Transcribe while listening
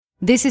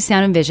This is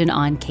Sound and Vision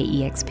on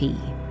KEXP.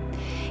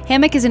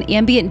 Hammock is an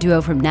ambient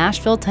duo from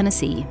Nashville,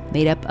 Tennessee,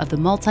 made up of the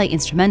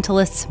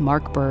multi-instrumentalists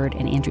Mark Bird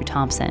and Andrew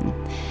Thompson.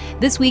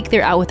 This week,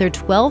 they're out with their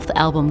 12th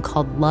album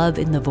called Love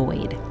in the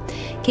Void.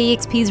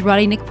 KEXP's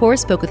Roddy Nickpour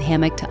spoke with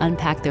Hammock to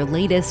unpack their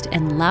latest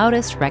and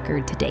loudest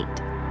record to date.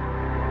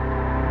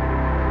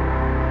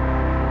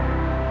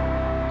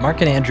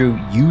 Mark and Andrew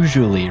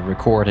usually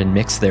record and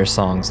mix their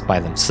songs by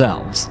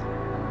themselves.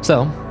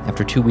 So,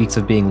 after 2 weeks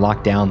of being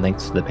locked down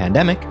thanks to the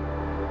pandemic,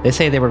 they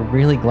say they were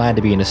really glad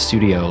to be in a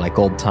studio like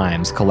old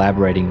times,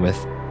 collaborating with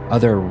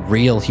other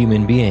real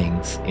human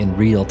beings in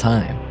real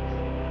time.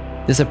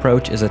 This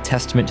approach is a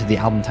testament to the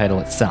album title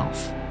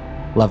itself,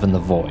 Love in the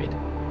Void.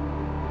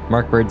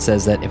 Mark Bird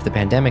says that if the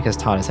pandemic has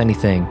taught us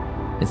anything,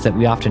 it's that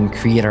we often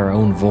create our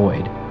own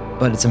void,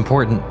 but it's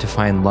important to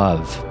find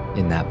love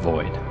in that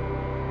void.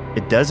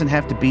 It doesn't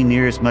have to be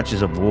near as much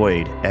as a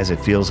void as it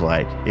feels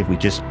like if we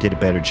just did a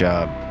better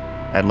job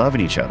at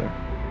loving each other.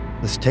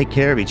 Let's take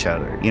care of each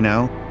other, you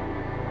know?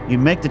 You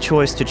make the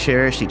choice to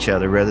cherish each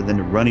other rather than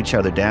to run each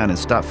other down and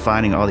stop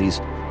finding all these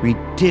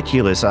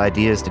ridiculous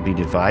ideas to be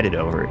divided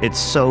over. It's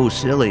so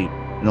silly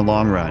in the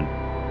long run,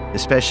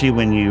 especially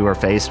when you are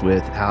faced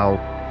with how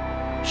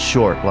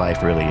short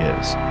life really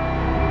is.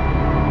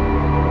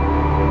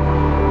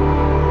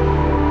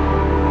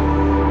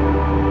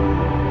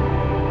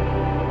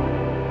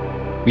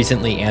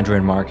 Recently, Andrew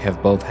and Mark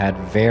have both had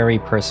very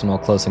personal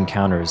close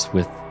encounters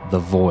with the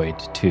void,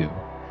 too.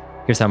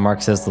 Here's how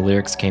Mark says the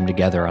lyrics came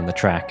together on the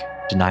track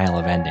Denial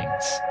of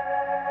Endings.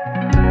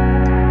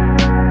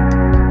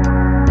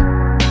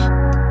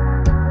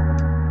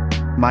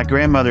 My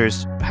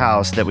grandmother's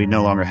house that we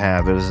no longer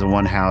have, it was the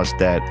one house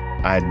that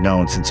I had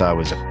known since I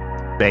was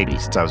a baby,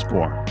 since I was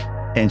born.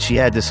 And she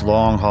had this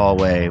long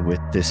hallway with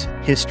this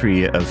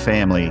history of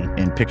family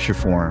in picture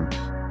form,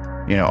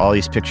 you know, all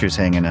these pictures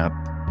hanging up.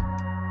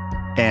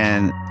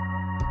 And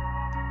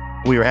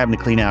we were having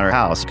to clean out her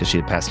house because she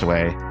had passed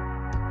away.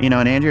 You know,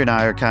 and Andrew and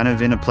I are kind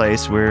of in a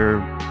place where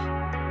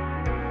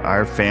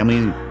our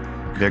family,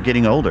 they're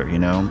getting older, you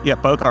know? Yeah,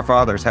 both our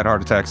fathers had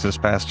heart attacks this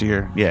past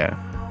year. Yeah.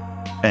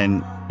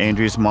 And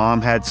Andrew's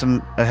mom had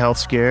a health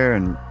scare,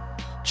 and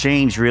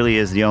change really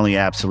is the only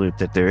absolute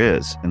that there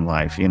is in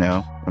life, you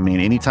know? I mean,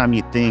 anytime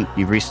you think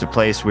you've reached a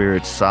place where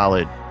it's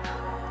solid,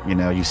 you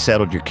know, you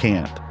settled your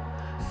camp,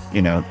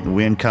 you know, the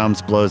wind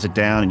comes, blows it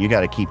down, and you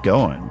got to keep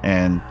going.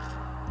 And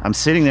I'm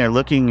sitting there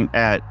looking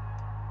at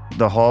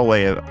the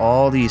hallway of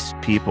all these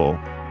people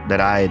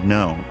that I had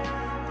known.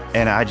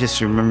 And I just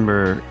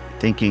remember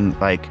thinking,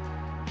 like,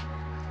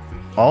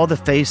 all the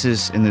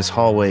faces in this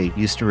hallway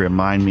used to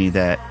remind me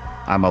that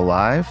I'm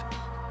alive.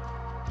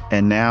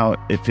 And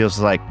now it feels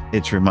like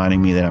it's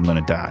reminding me that I'm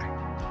going to die.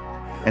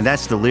 And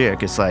that's the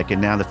lyric. It's like,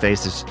 and now the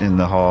faces in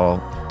the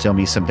hall tell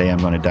me someday I'm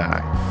going to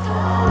die.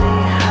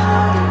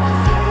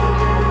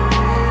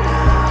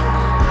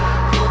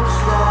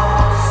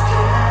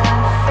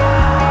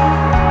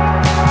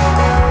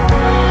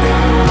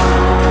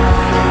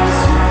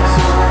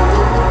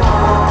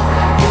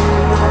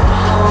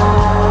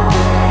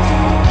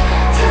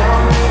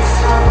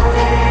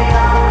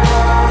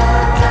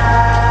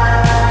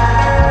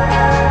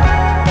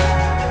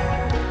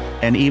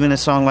 And even a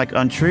song like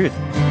Untruth.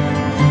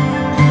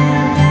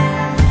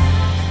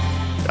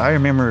 I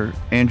remember,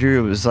 Andrew,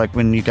 it was like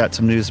when you got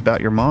some news about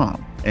your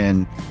mom.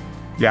 And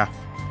yeah,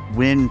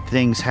 when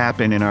things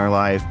happen in our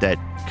life that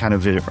kind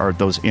of are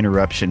those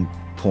interruption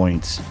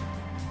points,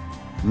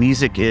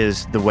 music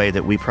is the way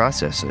that we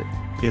process it.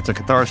 It's a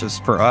catharsis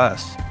for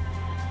us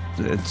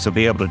to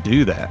be able to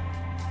do that.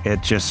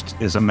 It just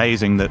is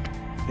amazing that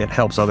it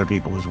helps other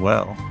people as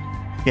well.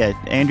 Yeah,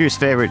 Andrew's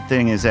favorite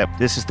thing is that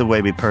this is the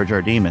way we purge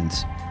our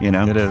demons, you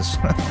know? It is.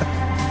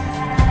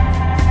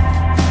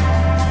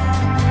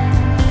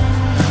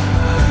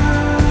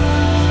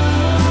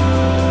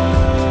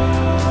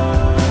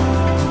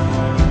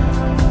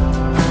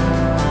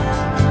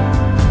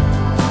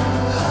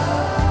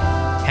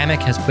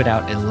 Hammock has put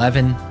out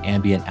 11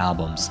 ambient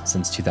albums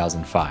since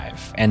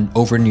 2005, and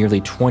over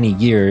nearly 20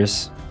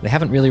 years, they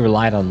haven't really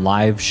relied on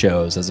live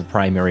shows as a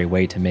primary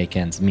way to make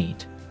ends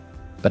meet.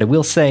 But I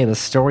will say the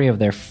story of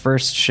their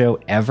first show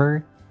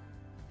ever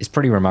is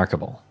pretty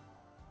remarkable.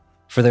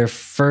 For their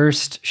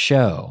first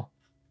show,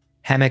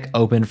 Hammock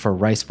opened for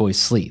Rice Boys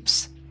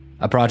Sleeps,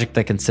 a project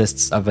that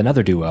consists of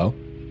another duo,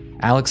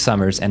 Alex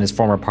Summers and his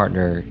former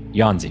partner,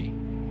 Yanzi.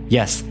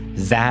 Yes,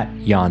 that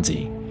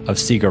Yanzi of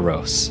Sigur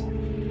Rós.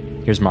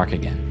 Here's Mark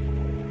again.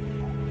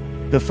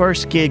 The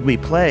first gig we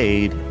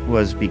played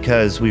was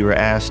because we were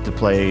asked to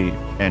play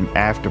an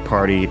after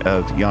party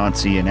of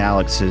Yanzi and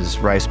Alex's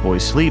Rice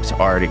Boys Sleeps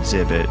art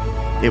exhibit.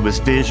 It was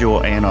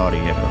visual and audio.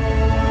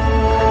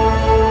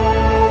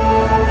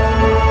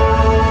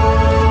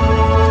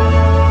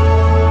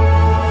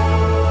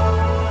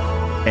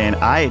 And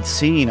I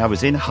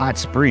was in Hot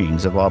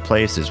Springs, of all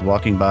places,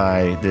 walking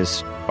by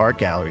this art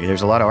gallery.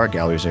 There's a lot of art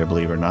galleries there,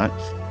 believe it or not.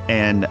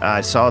 And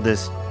I saw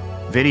this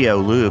video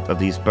loop of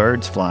these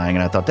birds flying,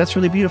 and I thought, that's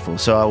really beautiful.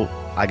 So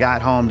I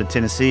got home to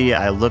Tennessee.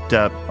 I looked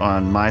up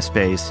on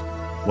MySpace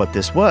what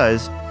this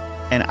was,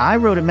 And I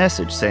wrote a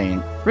message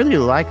saying, really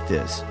like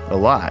this a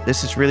lot.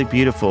 This is really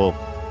beautiful.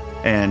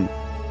 And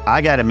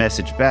I got a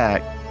message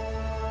back,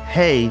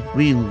 hey,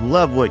 we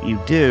love what you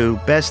do.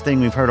 Best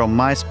thing we've heard on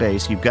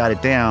MySpace. You've got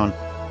it down.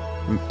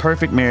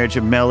 Perfect marriage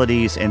of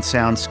melodies and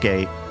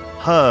soundscape.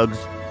 Hugs,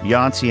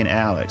 Yancey and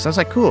Alex. I was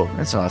like, cool,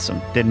 that's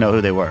awesome. Didn't know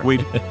who they were. We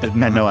had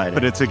no idea.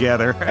 Put it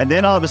together. And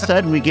then all of a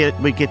sudden we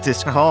get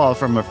this call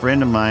from a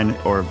friend of mine,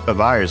 or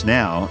of ours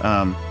now,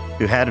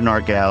 who had an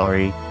art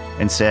gallery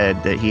and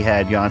said that he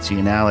had Yancey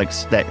and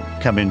Alex that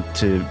come in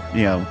to,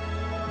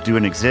 do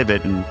an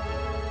exhibit, and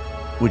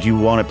would you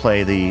want to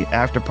play the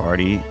after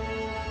party?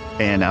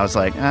 And I was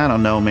like, I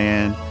don't know,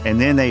 man.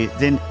 And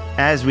then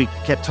as we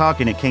kept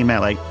talking, it came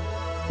out like,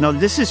 no,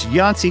 this is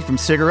Yancey from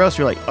Sigur Rós.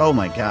 You're like, oh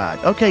my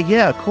God. Okay,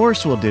 yeah, of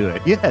course we'll do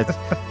it. Yes,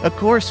 of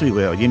course we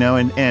will.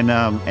 And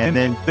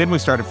then we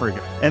started freaking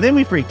out. And then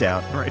we freaked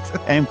out, right?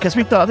 And because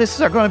we thought this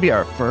is going to be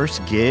our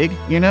first gig,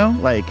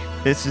 like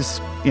this is,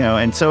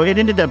 And so it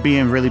ended up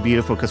being really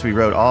beautiful because we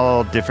wrote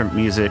all different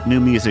music, new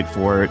music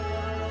for it,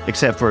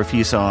 except for a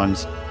few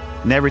songs.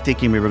 Never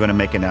thinking we were going to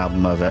make an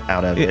album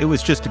out of it. It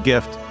was just a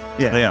gift.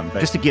 Yeah, to them,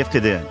 just a gift to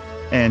them.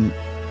 And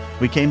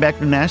we came back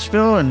to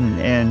Nashville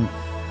and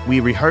we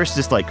rehearsed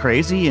this like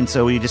crazy, and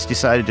so we just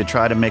decided to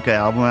try to make an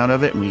album out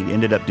of it, and we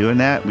ended up doing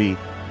that. We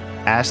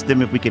asked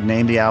them if we could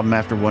name the album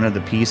after one of the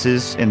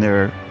pieces in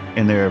their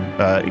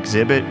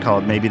exhibit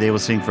called Maybe They Will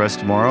Sing for Us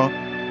Tomorrow,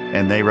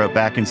 and they wrote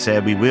back and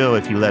said, we will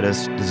if you let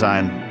us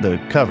design the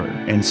cover.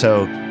 And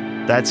so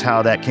that's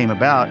how that came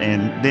about.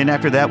 And then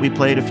after that, we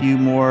played a few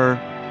more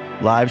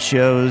live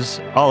shows,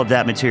 all of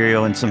that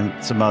material and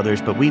some others,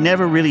 but we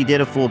never really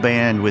did a full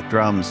band with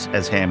drums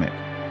as Hammock.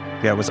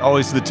 Yeah, it was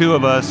always the two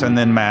of us, and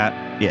then Matt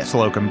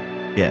Slocum,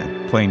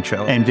 playing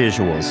cello. And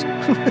visuals.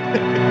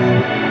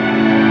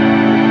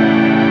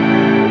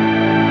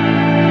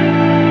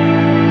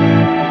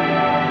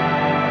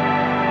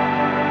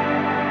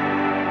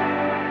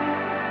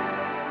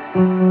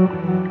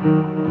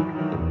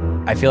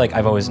 I feel like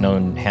I've always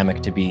known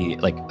Hammock to be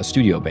like a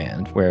studio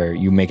band where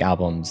you make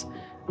albums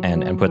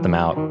and put them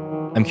out.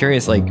 I'm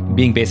curious, like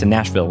being based in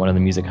Nashville, one of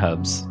the music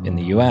hubs in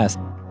the US,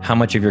 how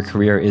much of your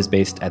career is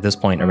based at this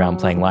point around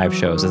playing live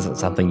shows? Is it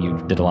something you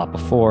did a lot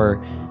before?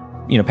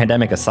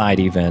 Pandemic aside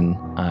even,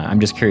 I'm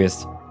just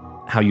curious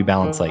how you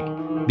balance like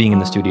being in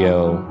the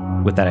studio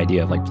with that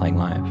idea of like playing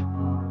live.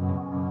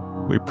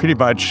 We pretty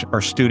much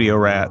are studio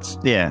rats.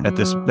 Yeah. At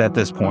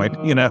this point,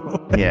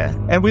 Yeah.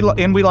 And we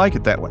like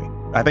it that way.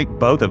 I think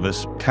both of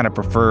us kind of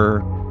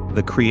prefer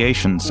the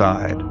creation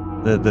side,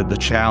 the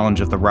challenge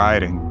of the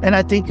writing. And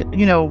I think,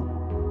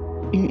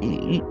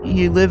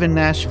 you live in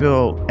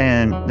Nashville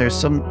and there's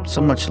so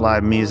much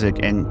live music,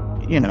 and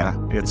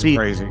it's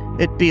crazy.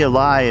 It'd be a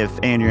lie if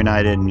Andrew and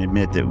I didn't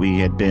admit that we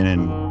had been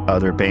in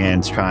other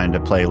bands trying to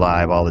play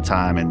live all the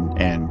time,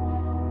 and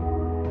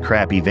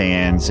crappy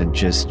vans and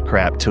just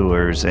crap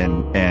tours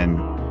and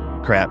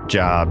crap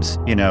jobs,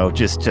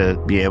 just to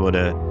be able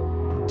to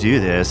do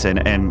this. And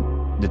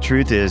the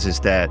truth is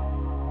that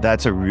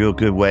that's a real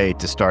good way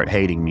to start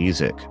hating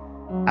music.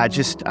 I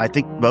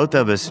think both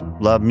of us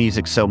love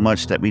music so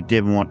much that we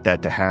didn't want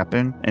that to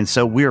happen. And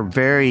so we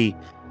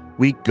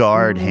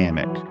guard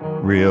Hammock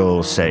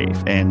real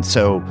safe. And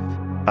so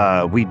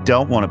we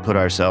don't want to put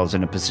ourselves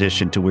in a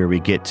position to where we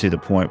get to the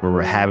point where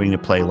we're having to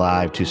play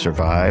live to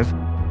survive.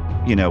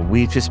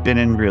 We've just been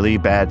in really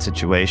bad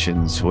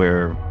situations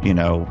where,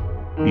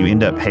 you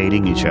end up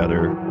hating each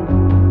other.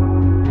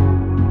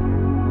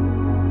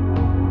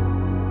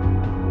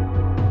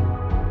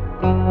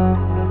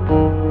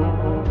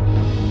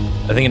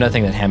 I think another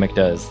thing that Hammock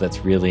does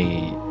that's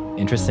really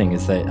interesting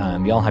is that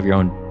y'all have your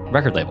own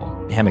record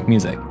label, Hammock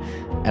Music.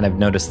 And I've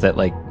noticed that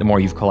like the more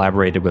you've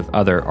collaborated with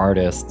other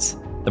artists,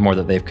 the more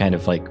that they've kind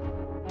of like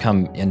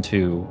come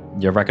into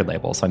your record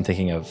label. So I'm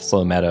thinking of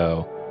Slow Meadow,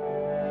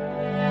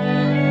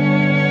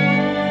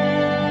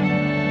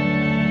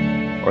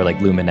 or like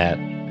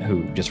Luminette,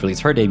 who just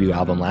released her debut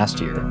album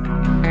last year.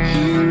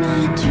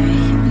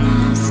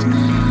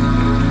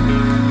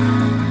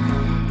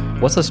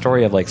 What's the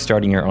story of like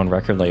starting your own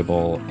record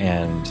label,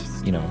 and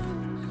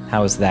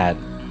how has that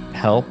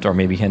helped or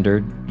maybe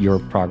hindered your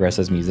progress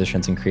as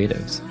musicians and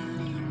creatives?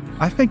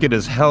 I think it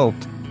has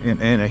helped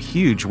in a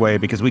huge way,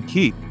 because we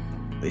keep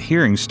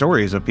hearing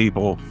stories of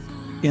people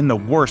in the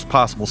worst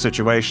possible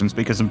situations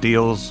because of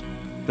deals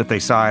that they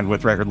signed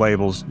with record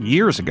labels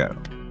years ago,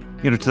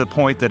 to the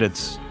point that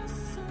it's,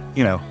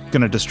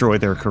 going to destroy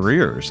their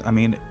careers. I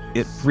mean,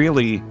 it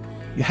really,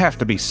 you have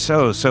to be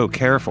so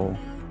careful.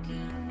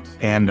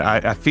 And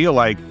I feel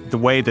like the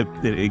way that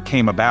it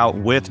came about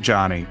with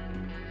Johnny,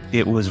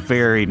 it was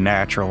very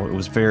natural. It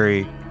was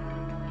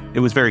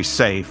very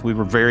safe. We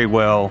were very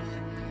well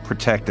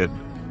protected.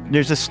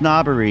 There's a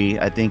snobbery,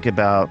 I think,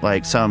 about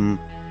like some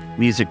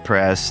music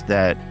press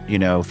that,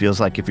 feels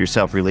like if you're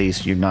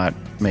self-released, you're not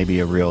maybe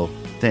a real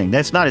thing.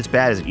 That's not as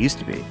bad as it used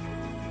to be.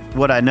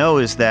 What I know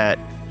is that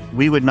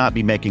we would not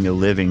be making a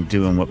living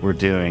doing what we're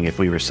doing if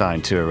we were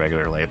signed to a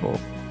regular label.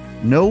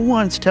 No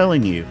one's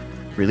telling you,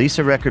 release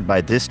a record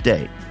by this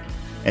date,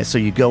 And so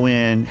you go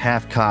in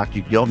half-cocked,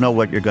 you don't know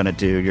what you're going to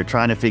do. You're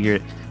trying to figure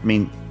it. I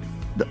mean,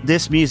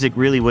 this music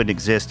really wouldn't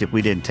exist if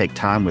we didn't take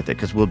time with it,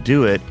 because we'll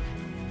do it,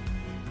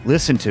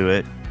 listen to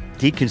it,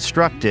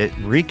 deconstruct it,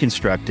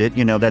 reconstruct it.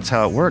 That's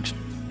how it works.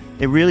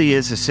 It really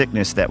is a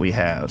sickness that we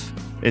have.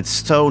 It's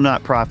so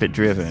not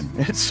profit-driven.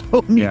 It's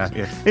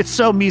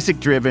so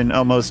music-driven,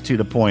 almost to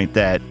the point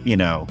that,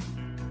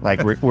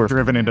 like we're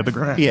driven into the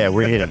ground. Yeah,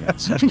 we're hitting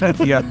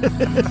it. Yeah.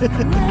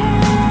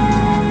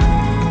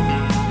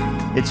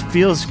 It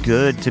feels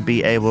good to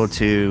be able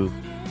to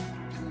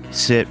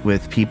sit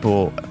with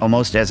people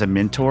almost as a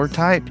mentor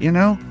type,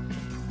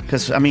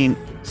 because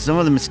some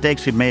of the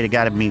mistakes we've made have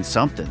got to mean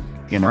something,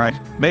 Right.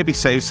 Maybe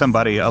save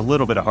somebody a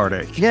little bit of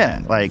heartache.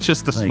 Yeah, like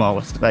just the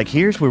smallest. Like,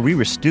 here's where we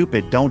were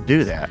stupid. Don't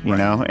do that, you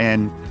know.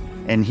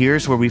 And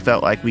here's where we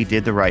felt like we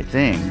did the right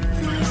thing.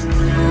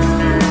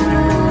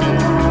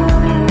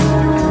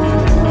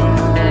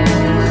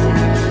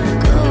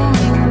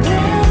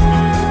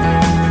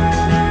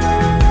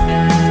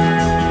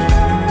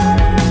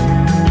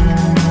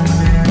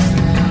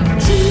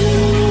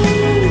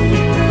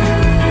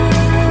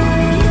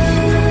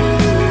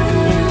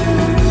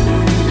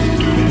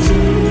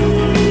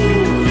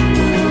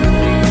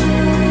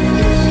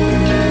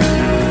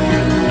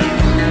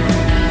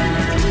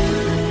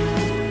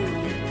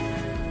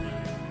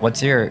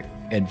 What's your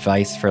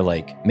advice for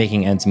like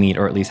making ends meet,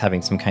 or at least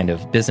having some kind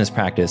of business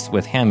practice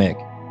with Hammock,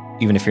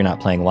 even if you're not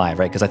playing live,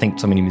 right? Because I think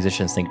so many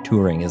musicians think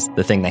touring is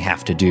the thing they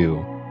have to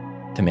do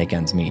to make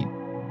ends meet.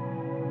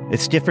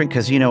 It's different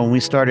because, when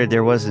we started,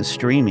 there wasn't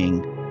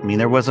streaming.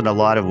 There wasn't a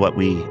lot of what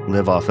we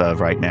live off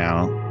of right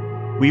now.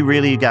 We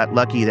really got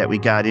lucky that we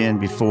got in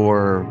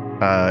before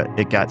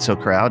it got so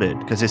crowded,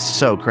 because it's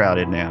so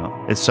crowded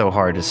now. It's so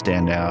hard to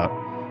stand out.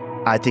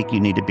 I think you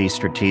need to be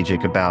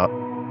strategic about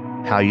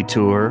how you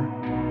tour,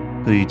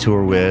 who you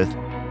tour with,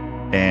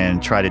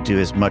 and try to do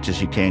as much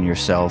as you can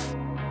yourself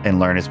and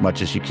learn as much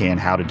as you can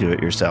how to do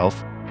it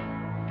yourself.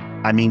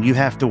 You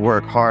have to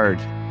work hard,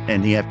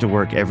 and you have to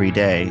work every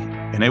day.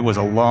 And it was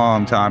a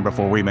long time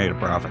before we made a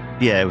profit.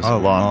 Yeah, it was a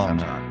long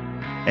time.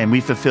 And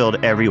we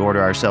fulfilled every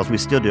order ourselves. We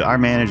still do. Our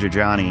manager,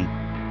 Johnny,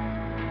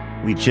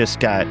 we just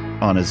got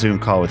on a Zoom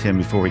call with him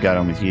before we got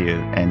on with you,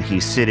 and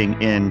he's sitting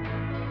in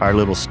our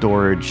little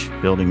storage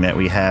building that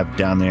we have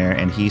down there,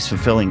 and he's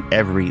fulfilling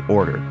every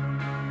order.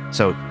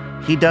 So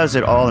he does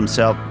it all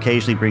himself,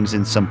 occasionally brings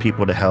in some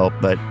people to help,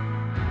 but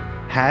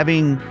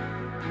having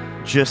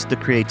just the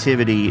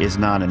creativity is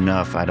not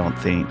enough, I don't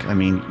think.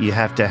 You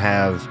have to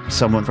have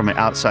someone from an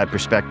outside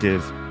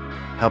perspective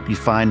help you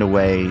find a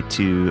way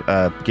to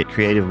get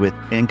creative with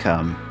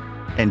income.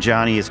 And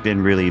Johnny has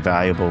been really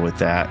valuable with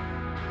that.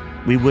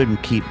 We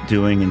wouldn't keep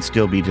doing and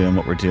still be doing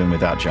what we're doing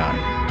without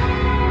Johnny.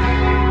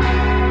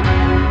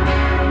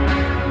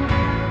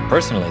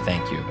 Personally,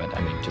 thank you, but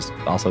just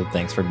also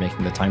thanks for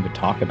making the time to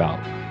talk about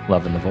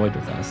Love in the Void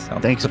with us.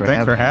 Thanks for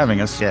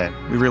having us. Yeah,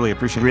 we really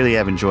appreciate it. Really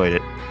have enjoyed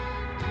it.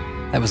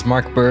 That was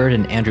Mark Bird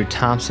and Andrew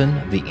Thompson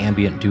of the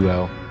ambient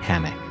duo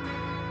Hammock.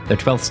 Their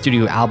 12th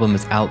studio album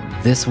is out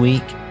this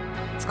week.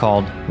 It's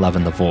called Love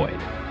in the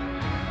Void.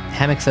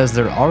 Hammock says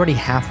they're already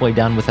halfway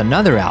done with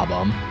another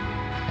album,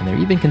 and they're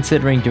even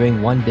considering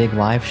doing one big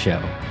live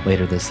show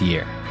later this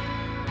year.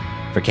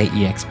 For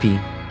KEXP,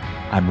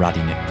 I'm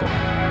Roddy Nickford.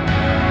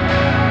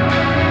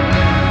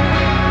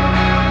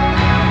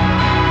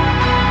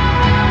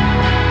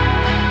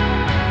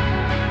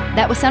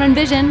 That was Sound and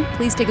Vision.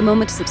 Please take a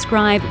moment to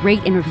subscribe,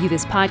 rate, and review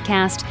this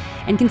podcast,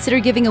 and consider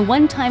giving a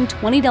one-time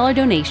 $20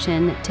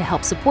 donation to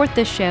help support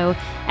this show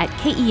at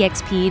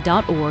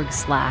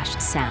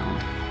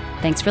kexp.org/sound.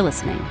 Thanks for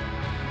listening.